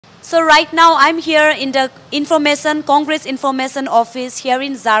So right now I'm here in the Congress Information Office here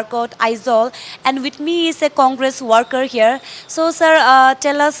in Zarkot, Aizawl, and with me is a Congress worker here. So sir,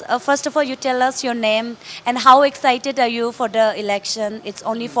 tell us, first of all, you tell us your name and how excited are you for the election? It's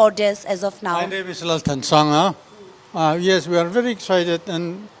only 4 days as of now. My name is Lalthansanga. Yes, we are very excited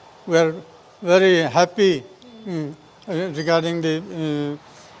and we are very happy regarding the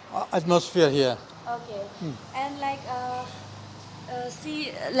atmosphere here. Okay. And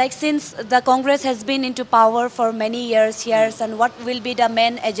since the Congress has been into power for many years here, and what will be the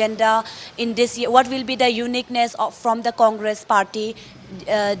main agenda in this year? What will be the uniqueness from the Congress party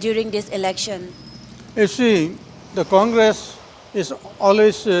during this election? You see, the Congress is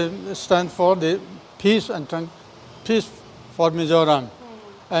always stand for the peace and peace for Mizoram,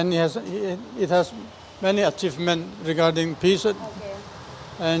 and it has many achievements regarding peace,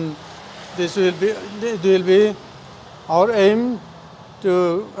 and this will be our aim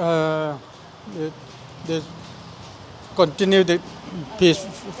to continue the peace,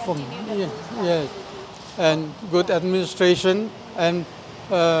 yes, and good administration and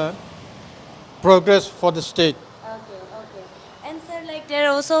progress for the state. Okay. And sir, there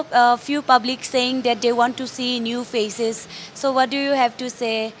are also a few public saying that they want to see new faces. So what do you have to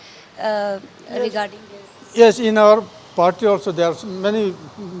say regarding this? Yes, in our party also there are many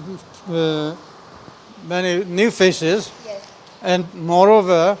new faces. Yes. And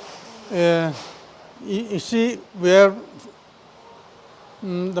moreover, you see, where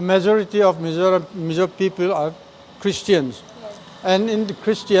the majority of Mizo people are Christians. Yes. And in the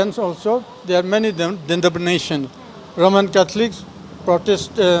Christians also, there are many denominations. Roman Catholics,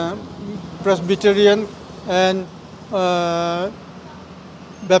 Presbyterian, and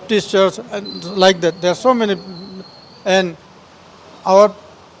Baptist Church, and like that. There are so many. And our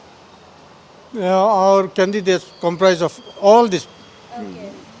candidates comprise of all these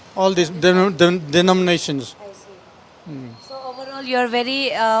denominations. I see. So overall, you are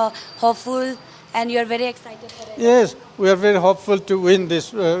very hopeful and you are very excited for it. Yes, we are very hopeful to win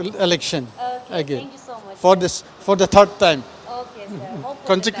this election again. Thank you so much. For the third time. Okay,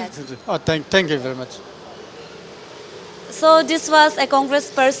 sir. Thank you very much. So this was a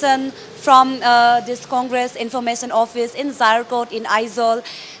congressperson from this Congress Information Office in Zarkot in Aizawl.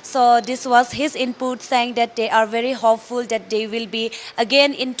 So this was his input, saying that they are very hopeful that they will be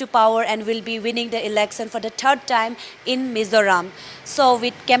again into power and will be winning the election for the third time in Mizoram. So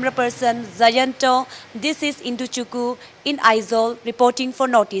with camera person Zayanto, this is Indu Chuku in Aizawl reporting for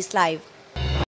Notice Live.